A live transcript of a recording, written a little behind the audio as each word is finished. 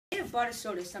bought a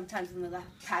soda sometimes in the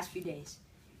past few days.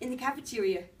 In the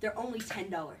cafeteria, they're only $10.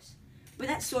 But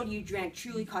that soda you drank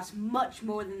truly costs much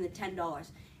more than the $10,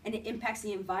 and it impacts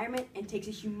the environment and takes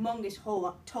a humongous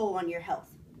toll on your health.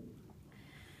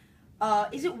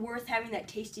 Is it worth having that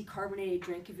tasty carbonated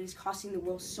drink if it is costing the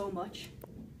world so much?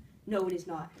 No, it is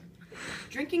not.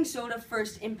 Drinking soda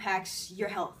first impacts your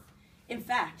health. In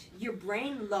fact, your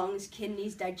brain, lungs,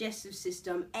 kidneys, digestive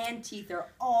system, and teeth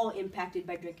are all impacted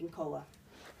by drinking cola.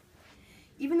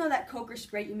 Even though that Coke or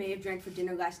Sprite you may have drank for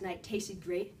dinner last night tasted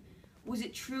great, was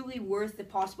it truly worth the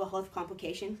possible health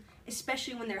complications,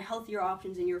 especially when there are healthier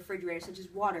options in your refrigerator such as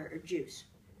water or juice?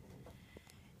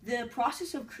 The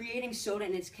process of creating soda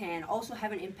in its can also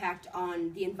have an impact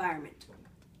on the environment.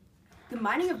 The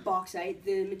mining of bauxite,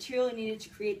 the material needed to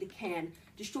create the can,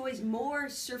 destroys more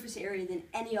surface area than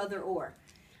any other ore.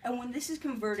 And when this is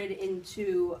converted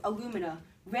into alumina,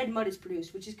 red mud is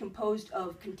produced, which is composed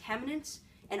of contaminants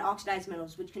and oxidized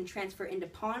metals, which can transfer into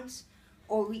ponds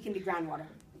or leak into groundwater.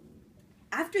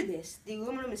 After this, the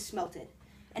aluminum is smelted,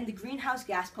 and the greenhouse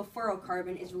gas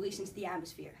perfluorocarbon is released into the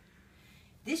atmosphere.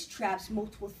 This traps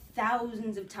multiple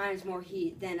thousands of times more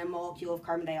heat than a molecule of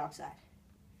carbon dioxide.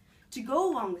 To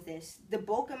go along with this, the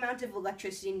bulk amount of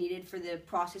electricity needed for the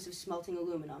process of smelting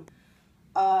aluminum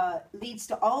leads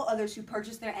to all others who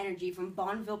purchase their energy from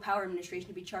Bonneville Power Administration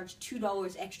to be charged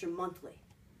 $2 extra monthly.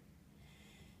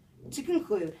 To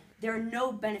conclude, there are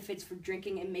no benefits for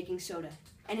drinking and making soda,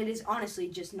 and it is honestly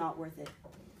just not worth it.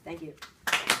 Thank you.